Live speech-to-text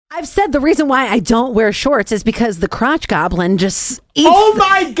I've said the reason why I don't wear shorts is because the crotch goblin just eats. Oh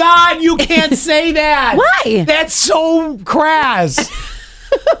my God, you can't say that. Why? That's so crass.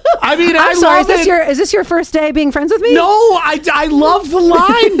 I mean, I'm sorry. Is this your first day being friends with me? No, I love the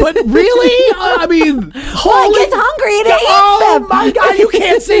line, but really? I mean, Well, it gets hungry and it eats them. Oh my God, you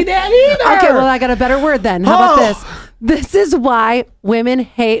can't say that either. Okay, well, I got a better word then. How about this? This is why women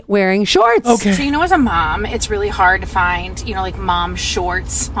hate wearing shorts. Okay. So, as a mom, it's really hard to find, like mom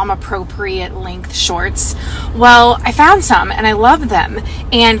shorts, mom appropriate length shorts. Well, I found some and I love them.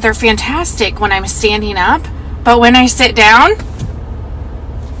 And they're fantastic when I'm standing up. But when I sit down,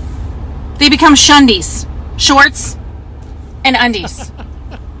 they become shundies, shorts and undies.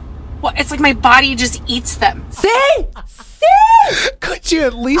 Well, it's like my body just eats them. See? Could you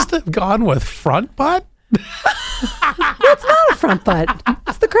at least have gone with front butt? It's not a front butt.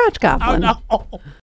 It's the crotch goblin. Oh, no.